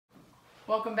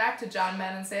Welcome back to John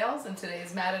Madden Sales. In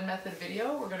today's Madden method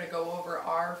video, we're going to go over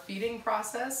our feeding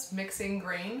process, mixing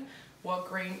grain, what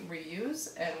grain we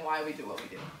use, and why we do what we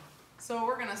do. So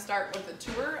we're going to start with a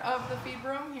tour of the feed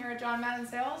room here at John Madden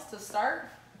Sales. To start,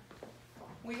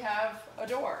 we have a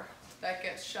door that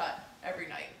gets shut every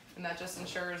night, and that just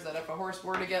ensures that if a horse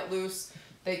were to get loose,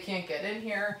 they can't get in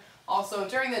here. Also,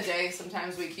 during the day,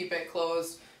 sometimes we keep it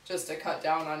closed just to cut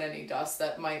down on any dust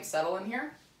that might settle in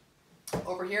here.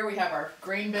 Over here we have our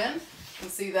grain bin. You can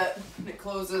see that it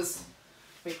closes.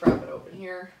 Let me prop it open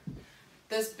here.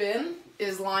 This bin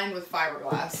is lined with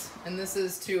fiberglass, and this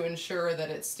is to ensure that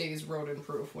it stays rodent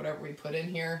proof. Whatever we put in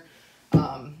here,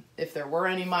 if there were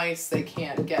any mice, they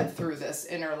can't get through this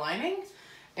inner lining.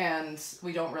 And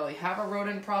we don't really have a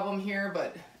rodent problem here,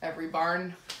 but every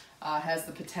barn has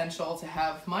the potential to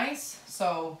have mice,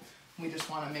 so we just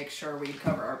want to make sure we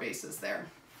cover our bases there.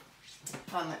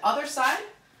 On the other side,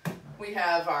 we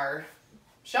have our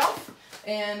shelf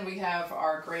and we have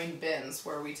our grain bins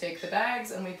where we take the bags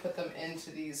and we put them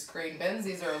into these grain bins.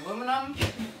 These are aluminum,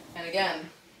 and again,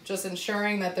 just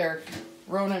ensuring that they're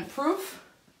rodent proof.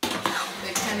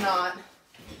 They cannot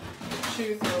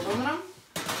chew through aluminum.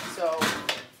 So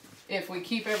if we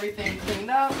keep everything cleaned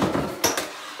up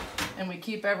and we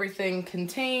keep everything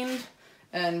contained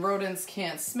and rodents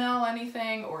can't smell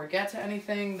anything or get to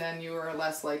anything, then you are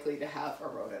less likely to have a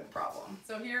rodent problem.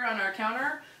 So here on our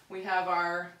counter, we have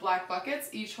our black buckets.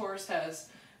 Each horse has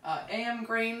AM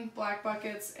grain black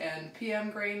buckets and PM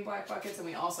grain black buckets, and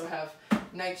we also have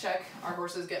night check. Our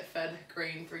horses get fed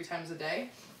grain 3 times a day.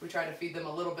 We try to feed them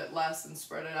a little bit less and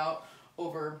spread it out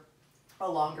over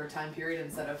a longer time period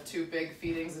instead of 2 big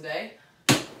feedings a day.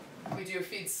 We do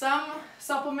feed some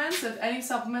supplements. If any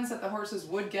supplements that the horses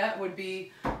would get would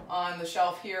be on the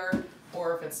shelf here,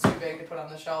 or if it's too big to put on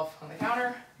the shelf on the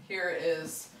counter. Here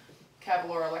is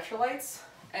Cavalier electrolytes.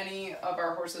 Any of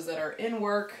our horses that are in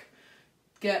work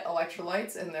get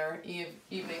electrolytes in their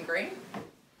evening grain.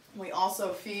 We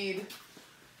also feed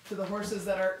to the horses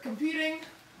that are competing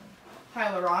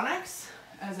hyaluronics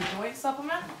as a joint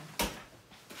supplement.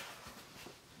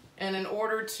 And in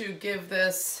order to give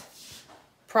this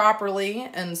properly,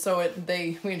 and so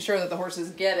we ensure that the horses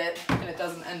get it and it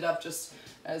doesn't end up just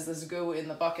as this goo in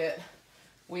the bucket,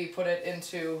 we put it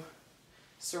into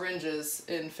syringes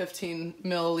in 15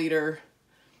 milliliter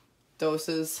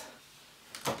doses,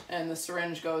 and the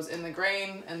syringe goes in the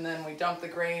grain, and then we dump the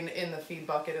grain in the feed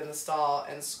bucket in the stall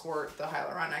and squirt the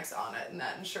hyaluronics on it, and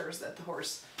that ensures that the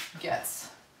horse gets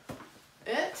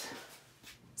it.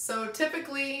 So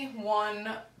typically 1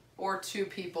 or 2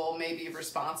 people may be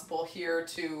responsible here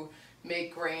to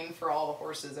make grain for all the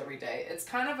horses every day. It's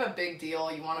kind of a big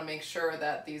deal. You want to make sure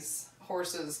that these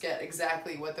horses get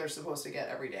exactly what they're supposed to get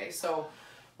every day. So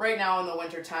right now in the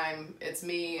winter time, it's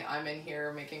me. I'm in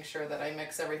here making sure that I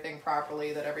mix everything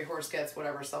properly, that every horse gets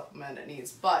whatever supplement it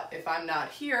needs. But if I'm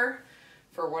not here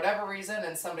for whatever reason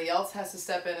and somebody else has to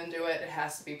step in and do it, it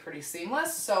has to be pretty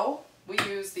seamless. So we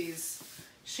use these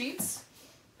sheets,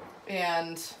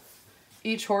 and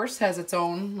each horse has its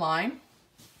own line.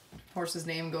 Horse's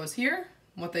name goes here,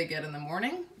 what they get in the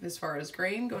morning as far as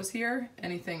grain goes here,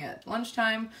 anything at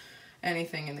lunchtime,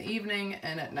 anything in the evening,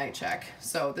 and at night check.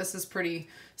 So this is pretty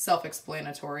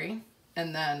self-explanatory.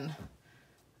 And then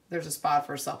there's a spot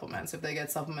for supplements. If they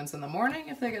get supplements in the morning,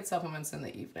 if they get supplements in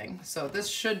the evening. So this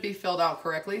should be filled out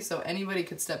correctly so anybody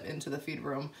could step into the feed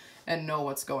room and know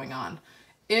what's going on.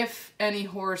 If any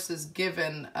horse is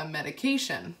given a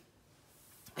medication,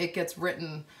 it gets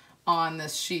written on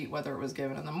this sheet whether it was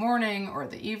given in the morning or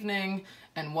the evening,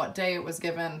 and what day it was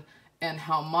given, and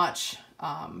how much,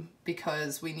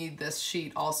 because we need this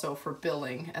sheet also for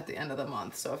billing at the end of the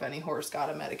month. So if any horse got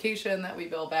a medication that we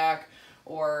bill back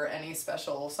or any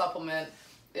special supplement,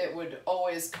 it would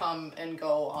always come and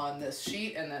go on this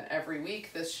sheet, and then every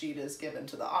week this sheet is given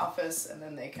to the office and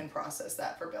then they can process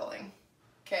that for billing.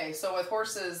 Okay, so with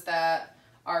horses that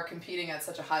are competing at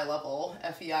such a high level,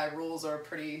 FEI rules are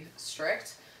pretty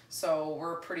strict. So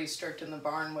we're pretty strict in the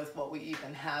barn with what we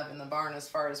even have in the barn as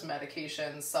far as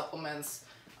medications, supplements,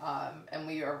 and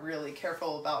we are really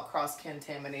careful about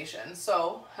cross-contamination.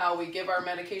 So how we give our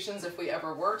medications, if we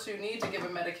ever were to need to give a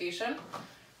medication,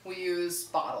 we use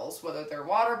bottles, whether they're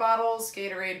water bottles,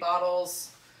 Gatorade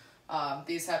bottles.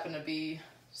 These happen to be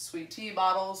sweet tea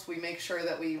bottles. We make sure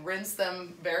that we rinse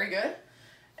them very good.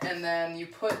 And then you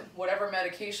put whatever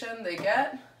medication they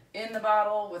get in the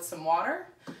bottle with some water,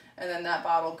 and then that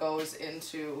bottle goes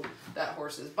into that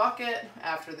horse's bucket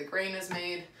after the grain is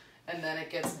made, and then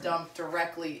it gets dumped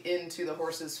directly into the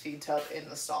horse's feed tub in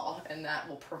the stall, and that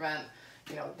will prevent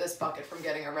this bucket from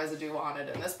getting a residue on it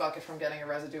and this bucket from getting a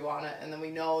residue on it, and then we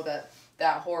know that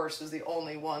that horse was the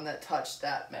only one that touched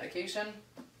that medication.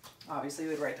 Obviously,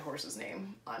 we'd write the horse's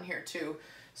name on here too,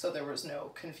 so there was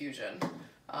no confusion.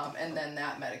 And then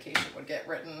that medication would get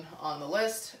written on the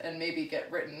list and maybe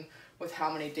get written with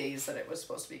how many days that it was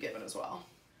supposed to be given as well.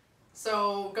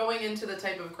 So going into the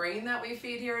type of grain that we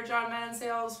feed here at John Madden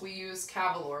Sales, we use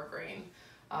Cavalier grain.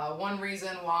 One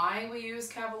reason why we use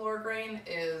Cavalier grain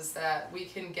is that we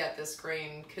can get this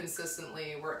grain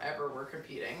consistently wherever we're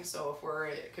competing. So if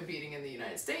we're competing in the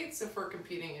United States, if we're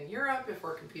competing in Europe, if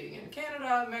we're competing in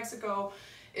Canada, Mexico,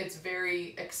 it's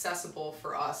very accessible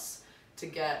for us to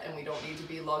get, and we don't need to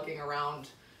be lugging around,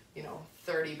 you know,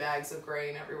 30 bags of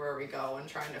grain everywhere we go and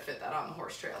trying to fit that on the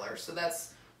horse trailer. So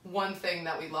that's one thing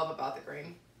that we love about the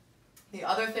grain. The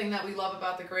other thing that we love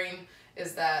about the grain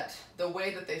is that the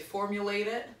way that they formulate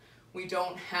it, we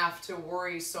don't have to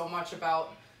worry so much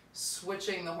about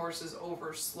switching the horses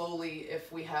over slowly if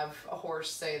we have a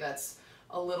horse, say, that's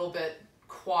a little bit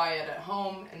quiet at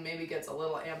home and maybe gets a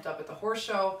little amped up at the horse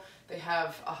show. They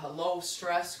have a low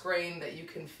stress grain that you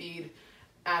can feed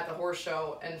at the horse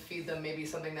show and feed them maybe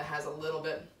something that has a little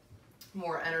bit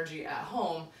more energy at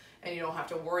home, and you don't have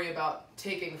to worry about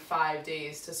taking 5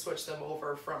 days to switch them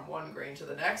over from one grain to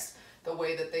the next. The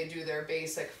way that they do their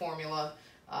basic formula,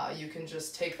 you can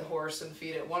just take the horse and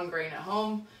feed it one grain at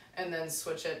home and then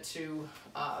switch it to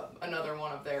another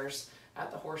one of theirs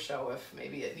at the horse show if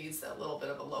maybe it needs that little bit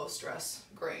of a low stress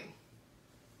grain.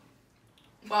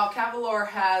 While Cavalier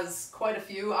has quite a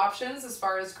few options as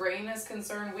far as grain is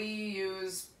concerned, we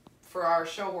use for our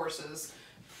show horses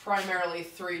primarily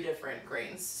 3 different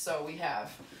grains. So we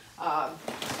have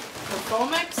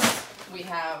Performix, we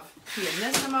have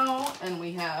Pianissimo, and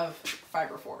we have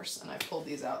Fiber Force. And I pulled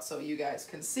these out so you guys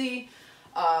can see.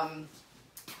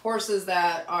 Horses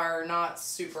that are not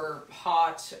super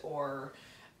hot or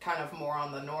kind of more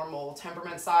on the normal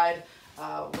temperament side,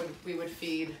 we would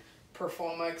feed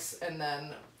Performix, and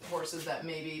then horses that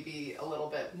maybe be a little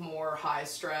bit more high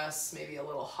stress, maybe a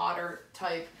little hotter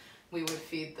type, we would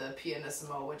feed the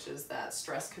Pianissimo, which is that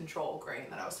stress control grain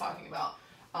that I was talking about.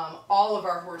 All of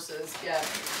our horses get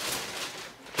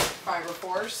Fiber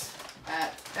Force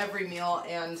at every meal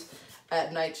and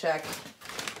at night check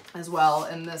as well,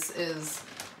 and this is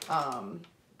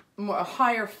a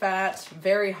higher fat,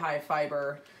 very high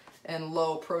fiber, and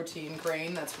low protein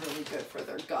grain that's really good for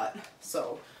their gut.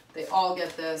 So they all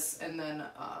get this, and then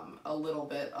a little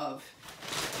bit of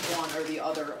one or the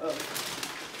other of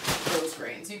those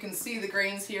grains. You can see the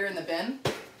grains here in the bin.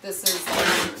 This is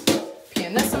the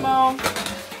Pianissimo.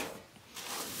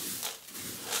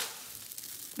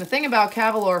 The thing about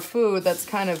Cavalier food that's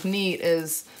kind of neat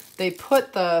is they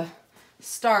put the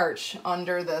starch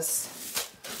under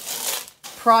this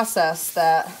process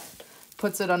that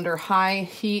puts it under high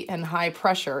heat and high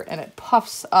pressure, and it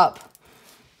puffs up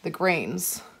the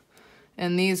grains.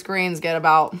 And these grains get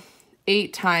about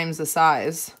 8 times the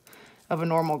size of a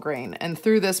normal grain. And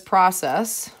through this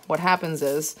process, what happens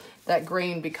is that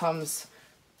grain becomes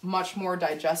much more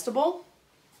digestible,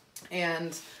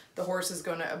 and the horse is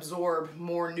going to absorb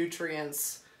more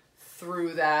nutrients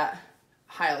through that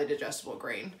highly digestible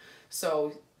grain.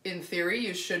 So in theory,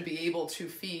 you should be able to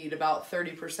feed about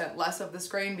 30% less of this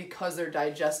grain because they're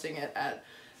digesting it at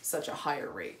such a higher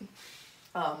rate.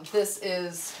 This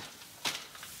is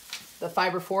the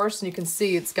Fiber Force, and you can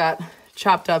see it's got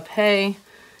chopped up hay,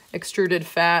 extruded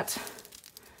fat,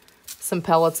 some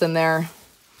pellets in there.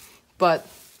 But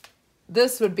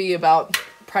this would be about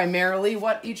primarily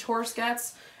what each horse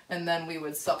gets, and then we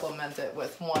would supplement it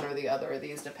with one or the other of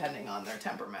these depending on their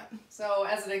temperament. So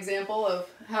as an example of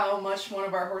how much one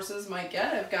of our horses might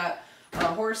get, I've got a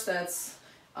horse that's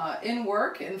in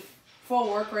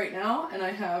full work right now, and I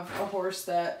have a horse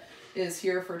that is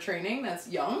here for training that's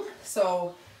young.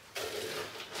 So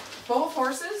both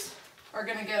horses are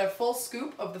going to get a full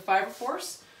scoop of the Fiber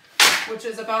Force, which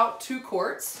is about 2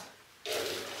 quarts.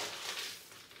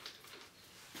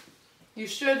 You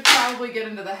should probably get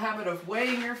into the habit of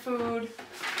weighing your food.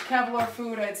 Cavalier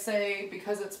food, I'd say,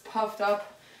 because it's puffed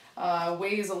up,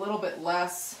 weighs a little bit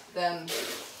less than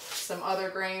some other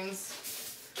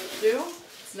grains do.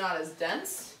 It's not as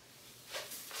dense.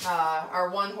 Our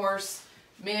one horse,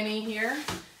 Manny here,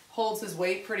 holds his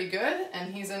weight pretty good,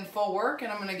 and he's in full work, and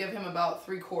I'm going to give him about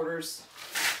 3/4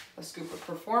 a scoop of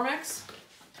Performix.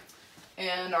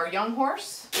 And our young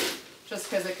horse, just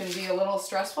because it can be a little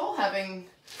stressful having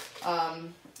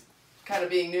kind of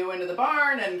being new into the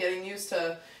barn and getting used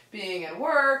to being at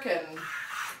work and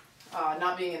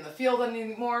not being in the field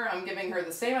anymore, I'm giving her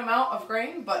the same amount of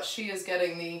grain, but she is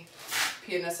getting the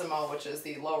Pianissimo, which is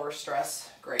the lower stress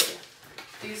grade.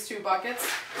 These 2 buckets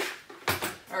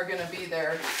are going to be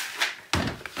their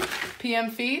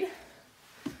PM feed,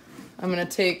 I'm gonna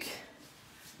take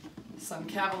some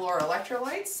Cavallor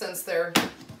electrolytes since they're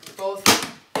both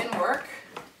in work.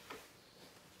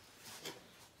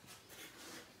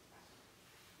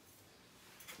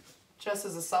 Just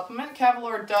as a supplement,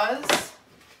 Cavallor does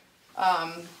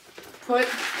put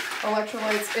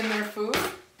electrolytes in their food.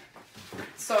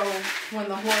 So when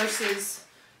the horses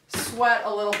sweat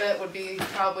a little bit would be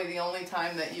probably the only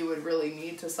time that you would really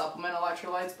need to supplement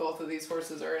electrolytes. Both of these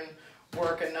horses are in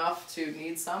work enough to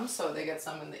need some, so they get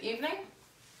some in the evening.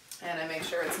 And I make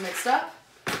sure it's mixed up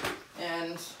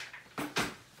and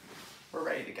we're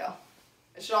ready to go.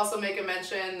 I should also make a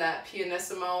mention that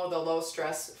Pianissimo, the low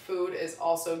stress food, is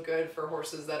also good for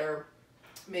horses that are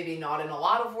maybe not in a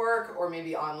lot of work or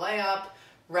maybe on layup,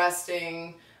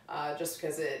 resting, just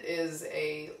because it is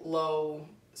a low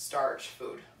starch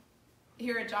food.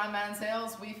 Here at John Madden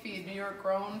Sales, we feed New York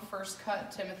grown first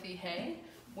cut Timothy hay.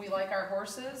 We like our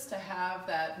horses to have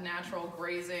that natural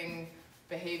grazing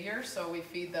behavior, so we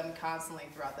feed them constantly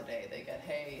throughout the day. They get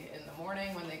hay in the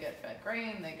morning when they get fed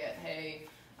grain, they get hay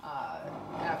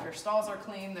after stalls are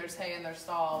clean, there's hay in their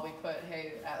stall. We put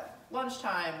hay at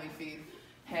lunchtime, we feed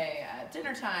hay at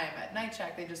dinner time, at night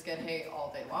check, they just get hay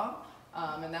all day long.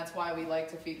 And that's why we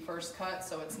like to feed first cut,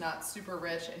 so it's not super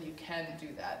rich and you can do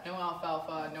that. No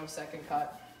alfalfa, no second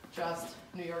cut, just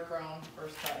New York grown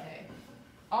first cut hay.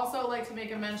 Also like to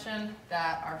make a mention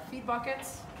that our feed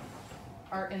buckets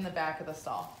are in the back of the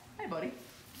stall. Hey buddy.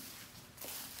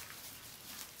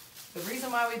 The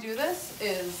reason why we do this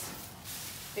is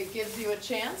it gives you a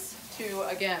chance to,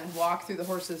 again, walk through the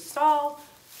horse's stall,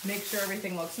 make sure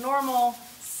everything looks normal,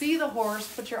 see the horse,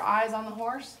 put your eyes on the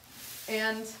horse,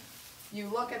 and you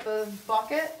look at the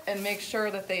bucket and make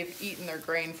sure that they've eaten their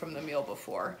grain from the meal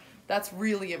before. That's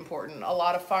really important. A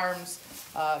lot of farms,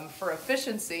 for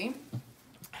efficiency,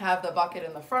 have the bucket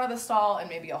in the front of the stall and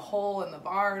maybe a hole in the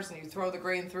bars, and you throw the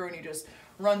grain through and you just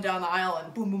run down the aisle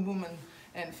and boom, boom, boom,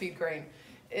 and feed grain.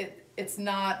 It's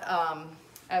not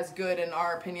as good in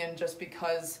our opinion, just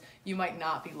because you might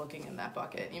not be looking in that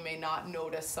bucket. You may not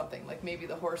notice something, like maybe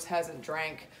the horse hasn't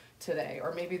drank today,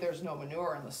 or maybe there's no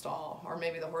manure in the stall, or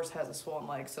maybe the horse has a swollen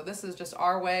leg. So this is just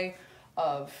our way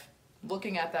of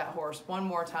looking at that horse one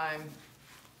more time,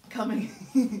 coming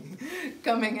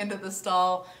into the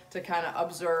stall to kind of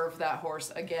observe that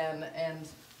horse again and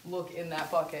look in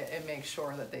that bucket and make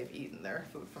sure that they've eaten their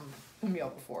food from the meal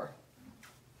before.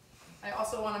 I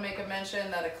also want to make a mention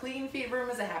that a clean feed room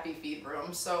is a happy feed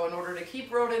room. So in order to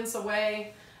keep rodents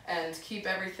away and keep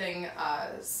everything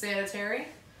sanitary,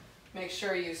 make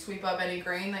sure you sweep up any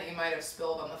grain that you might have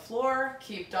spilled on the floor,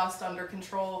 keep dust under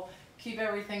control, keep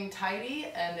everything tidy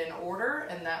and in order,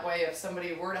 and that way if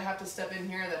somebody were to have to step in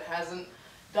here that hasn't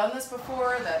done this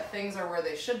before, that things are where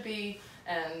they should be,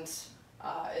 and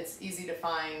it's easy to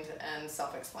find and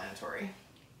self-explanatory.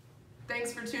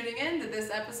 Thanks for tuning in to this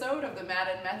episode of the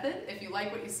Madden Method. If you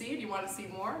like what you see and you want to see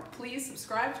more, please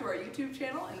subscribe to our YouTube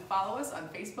channel and follow us on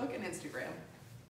Facebook and Instagram.